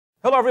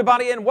Hello,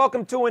 everybody, and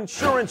welcome to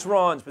Insurance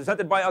Runs,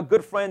 presented by our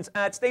good friends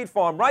at State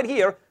Farm, right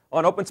here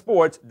on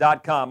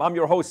OpenSports.com. I'm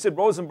your host, Sid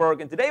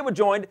Rosenberg, and today we're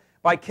joined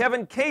by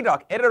Kevin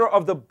Kaduk, editor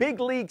of the Big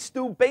League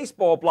Stew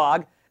baseball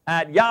blog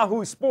at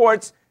Yahoo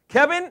Sports.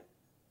 Kevin,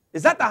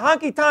 is that the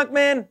honky-tonk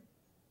man?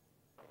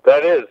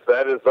 That is the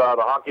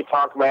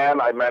honky-tonk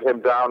man. I met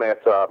him down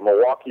at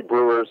Milwaukee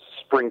Brewers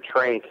spring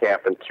training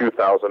camp in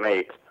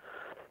 2008,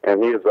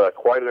 and he is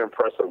quite an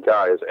impressive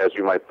guy, as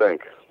you might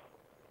think.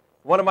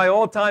 One of my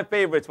all-time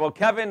favorites. Well,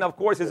 Kevin, of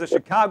course, is a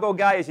Chicago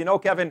guy. As you know,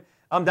 Kevin,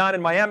 I'm down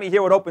in Miami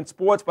here with Open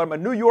Sports, but I'm a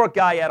New York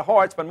guy at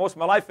heart. Spent most of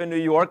my life in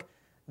New York.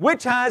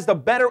 Which has the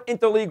better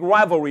interleague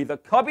rivalry? The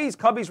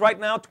Cubbies right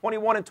now,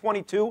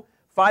 21-22,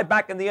 5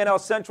 back in the NL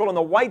Central, and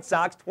the White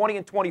Sox,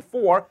 20-24,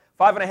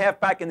 5.5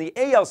 back in the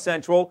AL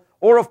Central,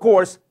 or, of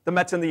course, the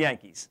Mets and the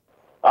Yankees?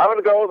 I'm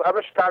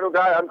a Chicago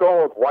guy. I'm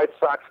going with White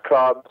Sox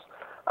Cubs.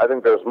 I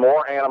think there's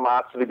more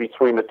animosity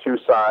between the two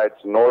sides,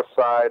 north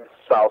side,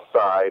 south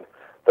side,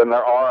 than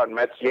there are on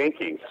Mets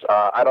Yankees.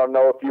 I don't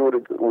know if you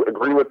would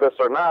agree with this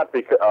or not,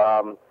 because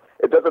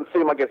it doesn't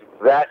seem like it's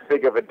that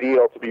big of a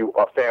deal to be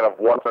a fan of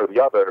one or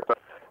the other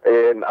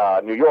in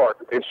New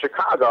York. In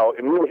Chicago,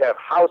 and we have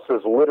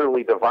houses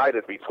literally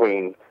divided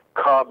between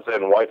Cubs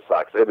and White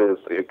Sox. It is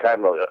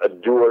kind of a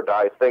do or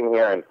die thing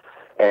here,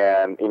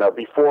 and you know,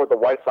 before the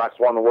White Sox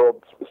won the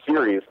World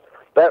Series,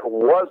 that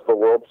was the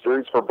World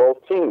Series for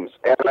both teams.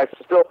 And I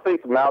still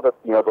think now that,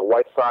 you know, the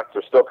White Sox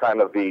are still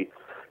kind of the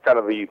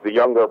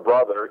younger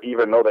brother,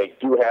 even though they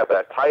do have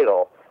that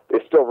title, they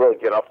still really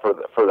get up for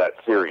that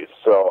series.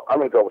 So I'm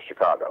going to go with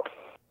Chicago.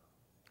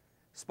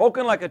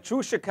 Spoken like a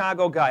true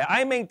Chicago guy.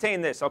 I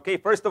maintain this, okay?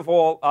 First of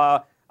all,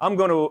 I'm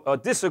going to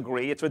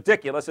disagree. It's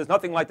ridiculous. There's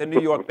nothing like the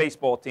New York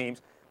baseball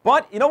teams.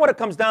 But you know what it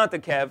comes down to,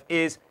 Kev,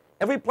 is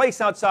every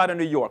place outside of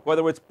New York,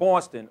 whether it's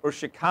Boston or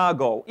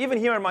Chicago, even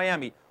here in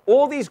Miami,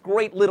 all these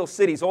great little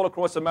cities all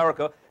across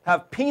America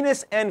have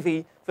penis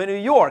envy for New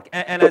York.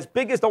 And as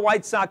big as the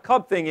White Sox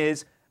Cub thing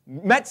is,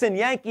 Mets and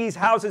Yankees,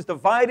 houses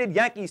divided.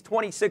 Yankees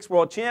 26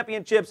 World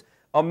Championships.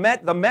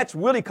 The Mets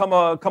really come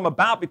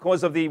about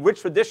because of the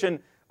rich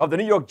tradition of the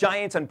New York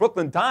Giants and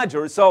Brooklyn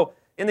Dodgers. So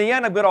in the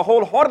end, I'm going to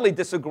wholeheartedly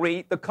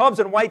disagree. The Cubs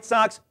and White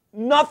Sox,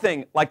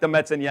 nothing like the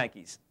Mets and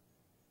Yankees.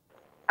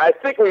 I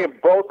think we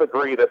both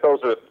agree that those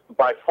are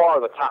by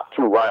far the top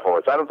two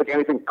rivalries. I don't think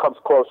anything comes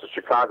close to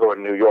Chicago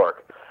and New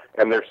York.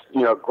 And there's,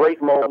 you know,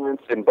 great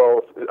moments in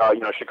both.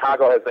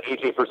 Chicago has the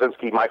A.J.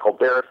 Brzezinski, Michael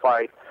Barrett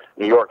fight.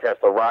 New York has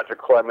the Roger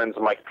Clemens,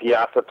 Mike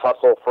Piazza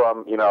tussle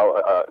from,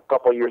 a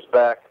couple years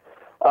back.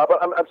 But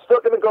I'm still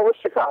going to go with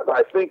Chicago.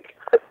 I think,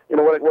 when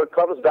it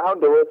comes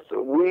down to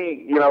it,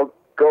 we,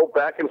 go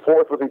back and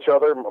forth with each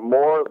other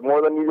more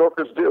than New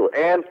Yorkers do.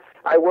 And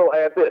I will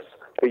add this.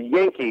 The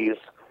Yankees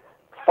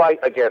fight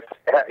against,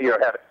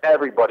 have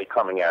everybody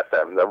coming at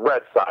them. The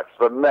Red Sox,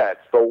 the Mets,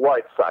 the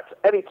White Sox.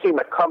 Any team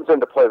that comes in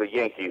to play the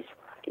Yankees,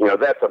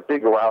 that's a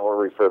big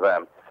rivalry for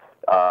them.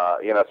 So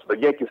the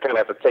Yankees kind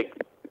of have to take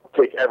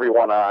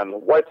everyone on.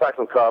 White Sox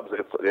and Cubs,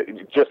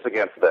 it's just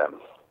against them.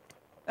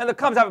 And the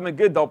Cubs haven't been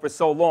good, though, for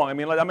so long. I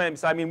mean,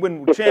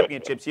 winning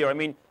championships here. I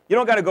mean, you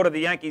don't got to go to the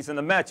Yankees and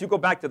the Mets. You go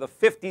back to the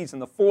 50s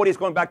and the 40s,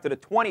 going back to the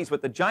 20s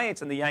with the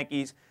Giants and the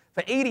Yankees.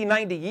 For 80,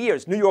 90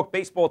 years, New York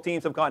baseball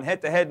teams have gone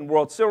head-to-head in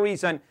World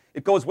Series, and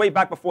it goes way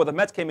back before the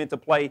Mets came into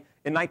play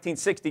in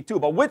 1962.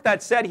 But with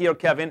that said here,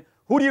 Kevin,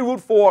 who do you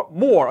root for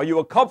more? Are you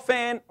a Cub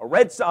fan, or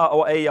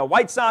a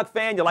White Sox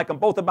fan? You like them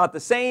both about the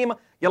same?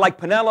 You like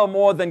Pinella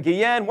more than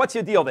Guillen? What's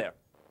your deal there?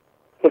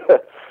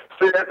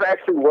 See, that's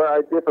actually where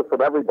I differ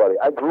from everybody.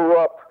 I grew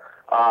up.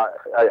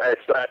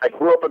 I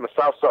grew up in the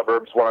south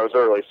suburbs when I was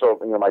early, so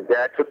my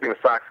dad took me to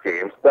Sox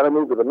games. Then I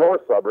moved to the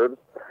north suburbs,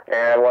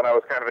 and when I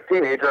was kind of a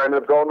teenager, I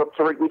ended up going up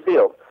to Wrigley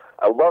Field.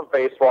 I love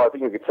baseball. I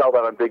think you can tell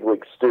that on Big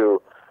League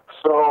Stew.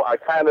 So I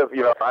kind of,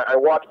 I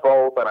watch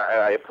both, and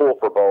I pull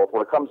for both.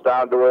 When it comes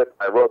down to it,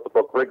 I wrote the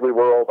book Wrigley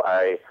World.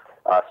 I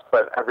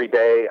spent every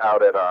day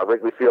out at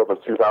Wrigley Field in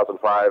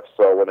 2005.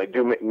 So when they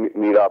do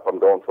meet up, I'm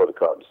going for the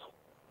Cubs.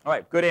 All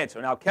right, good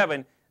answer. Now,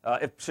 Kevin,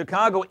 if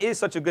Chicago is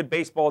such a good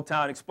baseball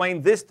town,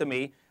 explain this to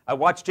me. I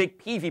watched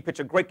Jake Peavy pitch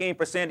a great game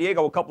for San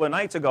Diego a couple of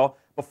nights ago.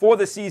 Before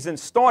the season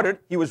started,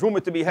 he was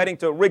rumored to be heading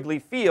to Wrigley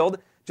Field.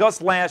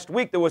 Just last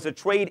week, there was a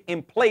trade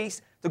in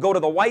place to go to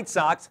the White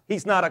Sox.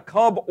 He's not a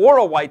Cub or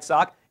a White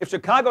Sox. If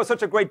Chicago is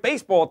such a great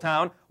baseball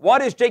town, why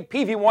does Jake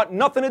Peavy want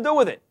nothing to do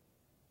with it?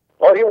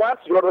 Well, he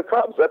wants to go to the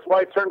Cubs. That's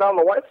why he turned down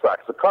the White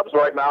Sox. The Cubs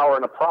right now are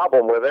in a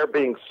problem where they're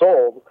being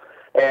sold,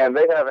 and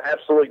they have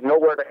absolutely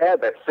nowhere to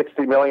add that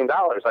 $60 million.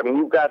 I mean,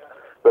 you've got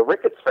the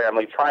Ricketts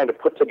family trying to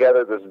put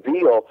together this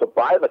deal to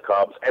buy the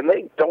Cubs, and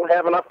they don't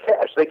have enough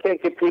cash. They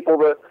can't get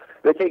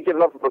they can't get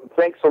enough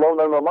banks to loan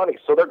them the money.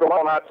 So they're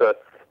going out to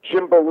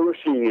Jim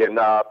Belushi and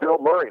Bill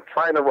Murray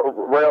trying to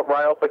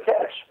rile up the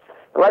cash.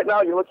 And right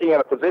now you're looking at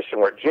a position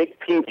where Jake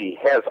Peavy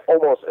has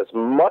almost as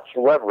much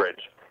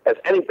leverage as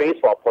any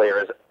baseball player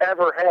has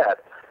ever had.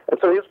 And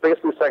so he's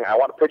basically saying, I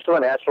want to pitch in the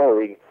National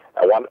League.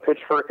 I want to pitch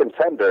for a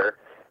contender.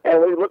 And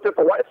when we looked at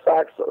the White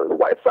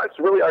Sox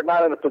really are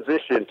not in a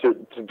position to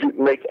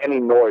make any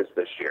noise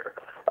this year.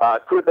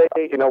 Could they,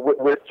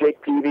 with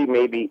Jake Peavy,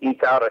 maybe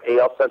eke out an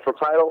AL Central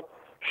title?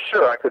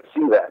 Sure, I could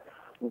see that.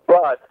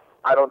 But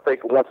I don't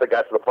think once they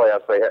got to the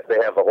playoffs,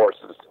 they have the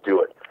horses to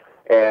do it.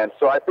 And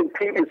so I think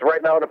Peavy's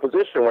right now in a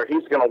position where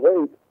he's going to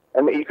wait.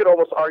 And you could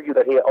almost argue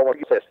that he almost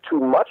has too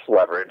much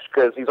leverage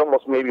because he's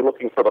almost maybe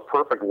looking for the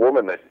perfect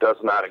woman that does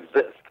not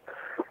exist.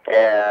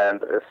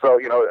 And so,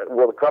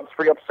 will the Cubs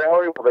free up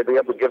salary? Will they be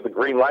able to give the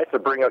green light to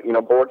bring up,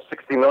 board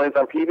 $60 million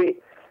on Peavy?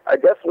 I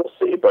guess we'll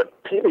see.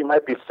 But Peavy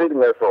might be sitting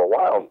there for a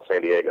while in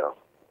San Diego.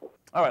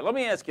 All right, let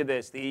me ask you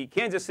this. The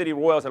Kansas City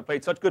Royals have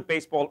played such good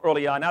baseball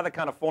early on. Now they're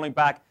kind of falling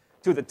back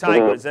to the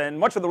Tigers. And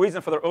much of the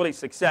reason for their early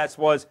success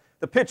was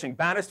the pitching.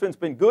 Bannister's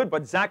been good,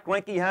 but Zack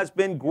Greinke has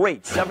been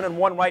great.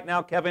 7-1 right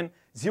now, Kevin.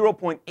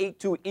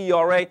 0.82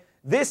 ERA.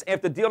 This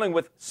after dealing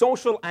with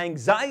social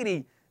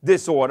anxiety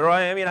disorder.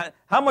 I mean,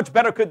 how much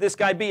better could this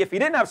guy be if he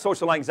didn't have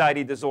social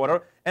anxiety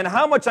disorder? And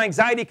how much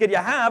anxiety could you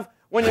have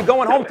when you're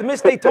going home to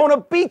miss Daytona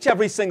Beach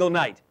every single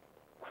night?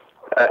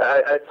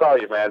 I tell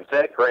you, man,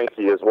 Zack Greinke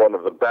is one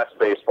of the best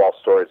baseball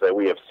stories that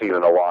we have seen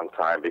in a long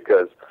time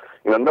because,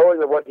 knowing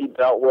that what he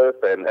dealt with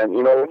and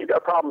when you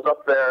got problems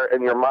up there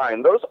in your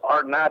mind, those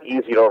are not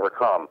easy to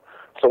overcome.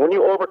 So when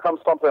you overcome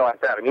something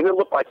like that, I mean, it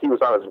looked like he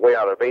was on his way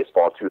out of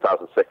baseball in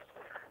 2006.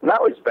 Now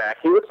he's back.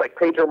 He looks like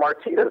Pedro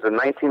Martinez in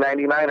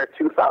 1999 or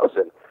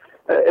 2000.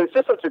 It's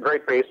just such a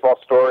great baseball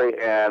story,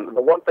 and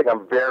the one thing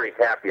I'm very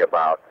happy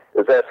about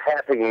is that it's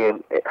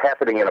happening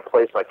in a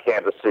place like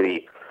Kansas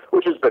City,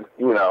 which has been,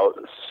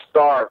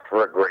 starved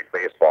for a great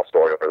baseball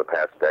story over the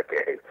past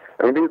decade.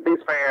 I mean,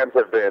 these fans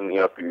have been,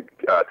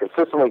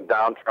 consistently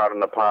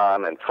downtrodden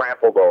upon and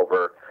trampled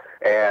over.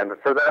 And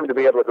for them to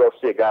be able to go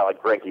see a guy like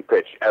Greinke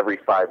pitch every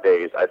 5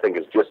 days, I think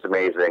is just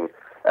amazing.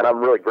 And I'm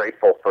really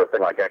grateful for a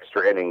thing like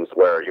Extra Innings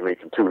where, you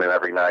can tune in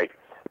every night,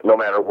 no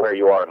matter where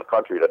you are in the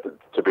country,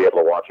 to be able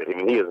to watch it. I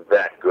mean, he is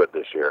that good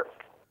this year.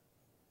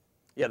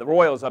 Yeah, the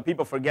Royals,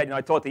 people forget,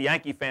 I talk to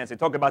Yankee fans, they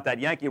talk about that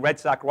Yankee-Red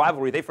Sox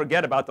rivalry. They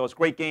forget about those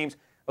great games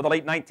of the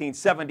late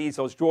 1970s,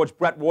 those George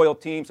Brett Royal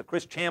teams, the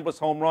Chris Chambliss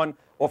home run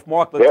off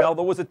Mark Littell. Yep.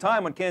 There was a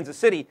time when Kansas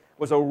City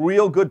was a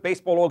real good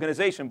baseball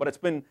organization, but it's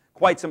been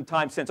quite some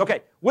time since.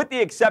 Okay, with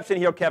the exception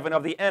here, Kevin,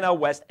 of the NL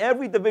West,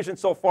 every division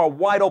so far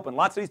wide open.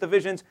 Lots of these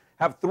divisions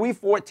have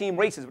 3-4 team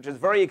races, which is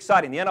very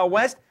exciting. The NL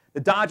West, the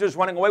Dodgers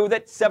running away with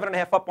it,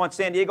 7.5 up on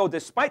San Diego,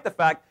 despite the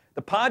fact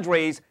the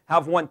Padres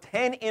have won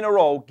 10 in a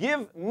row.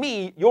 Give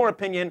me your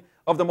opinion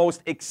of the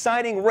most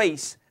exciting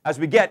race as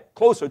we get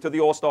closer to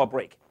the All-Star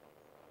break.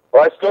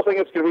 Well, I still think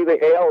it's going to be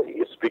the AL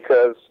East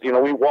because,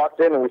 we walked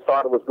in and we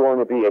thought it was going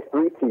to be a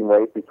 3-team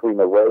race between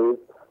the Rays,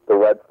 the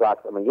Red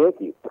Sox, and the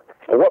Yankees.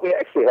 And what we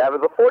actually have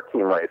is a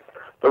 4-team race.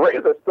 The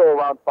Rays are still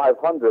around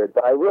 500,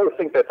 but I really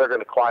think that they're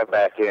going to climb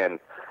back in.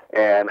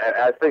 And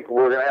I think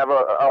we're going to have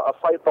a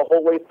fight the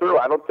whole way through.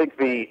 I don't think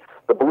the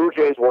Blue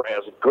Jays were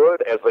as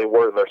good as they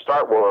were in their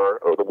start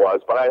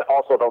was, but I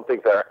also don't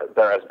think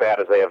they're as bad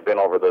as they have been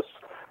over this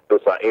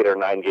 8 or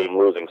 9 game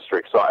losing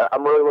streak. So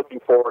I'm really looking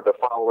forward to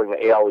following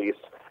the AL East,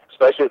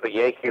 especially if the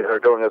Yankees are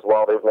doing as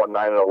well. They've won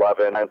 9 and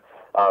 11, and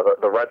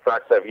the Red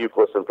Sox have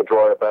Euclid and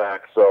Pedroia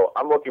back. So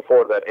I'm looking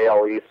forward to that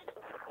AL East.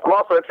 I'm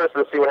also interested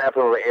to see what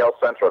happens with the AL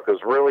Central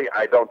because really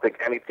I don't think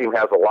any team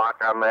has a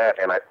lock on that,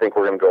 and I think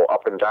we're going to go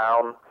up and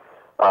down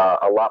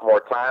a lot more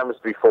times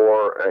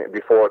before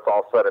it's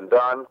all said and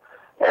done.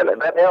 And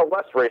that AL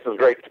West race is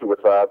great too,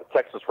 with the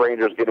Texas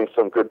Rangers getting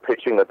some good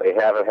pitching that they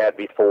haven't had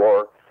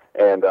before,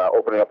 and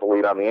opening up the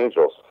lead on the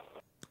Angels.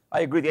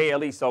 I agree. The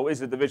AL East, though, is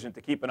a division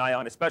to keep an eye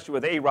on, especially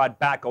with A-Rod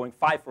back going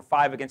 5 for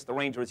 5 against the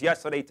Rangers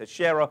yesterday.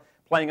 Teixeira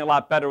playing a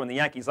lot better, and the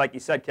Yankees, like you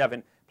said,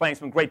 Kevin, playing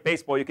some great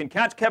baseball. You can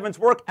catch Kevin's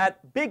work at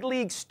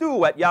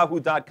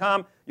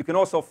bigleaguestew@yahoo.com. You can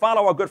also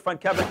follow our good friend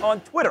Kevin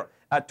on Twitter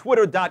at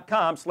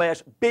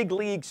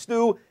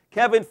twitter.com/bigleaguestew.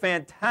 Kevin,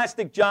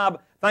 fantastic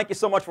job. Thank you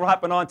so much for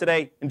hopping on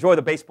today. Enjoy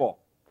the baseball.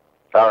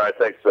 All right.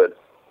 Thanks, Sid.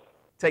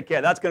 Take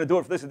care. That's going to do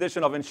it for this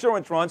edition of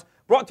Insurance Runs,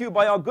 brought to you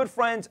by our good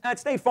friends at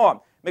State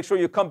Farm. Make sure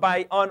you come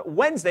by on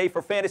Wednesday for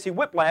Fantasy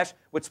Whiplash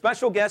with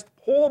special guest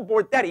Paul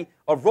Bordetti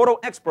of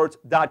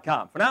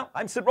RotoExperts.com. For now,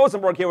 I'm Sid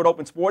Rosenberg here at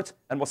Open Sports,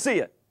 and we'll see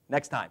you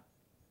next time.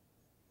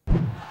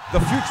 The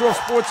future of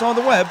sports on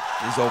the web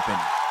is open.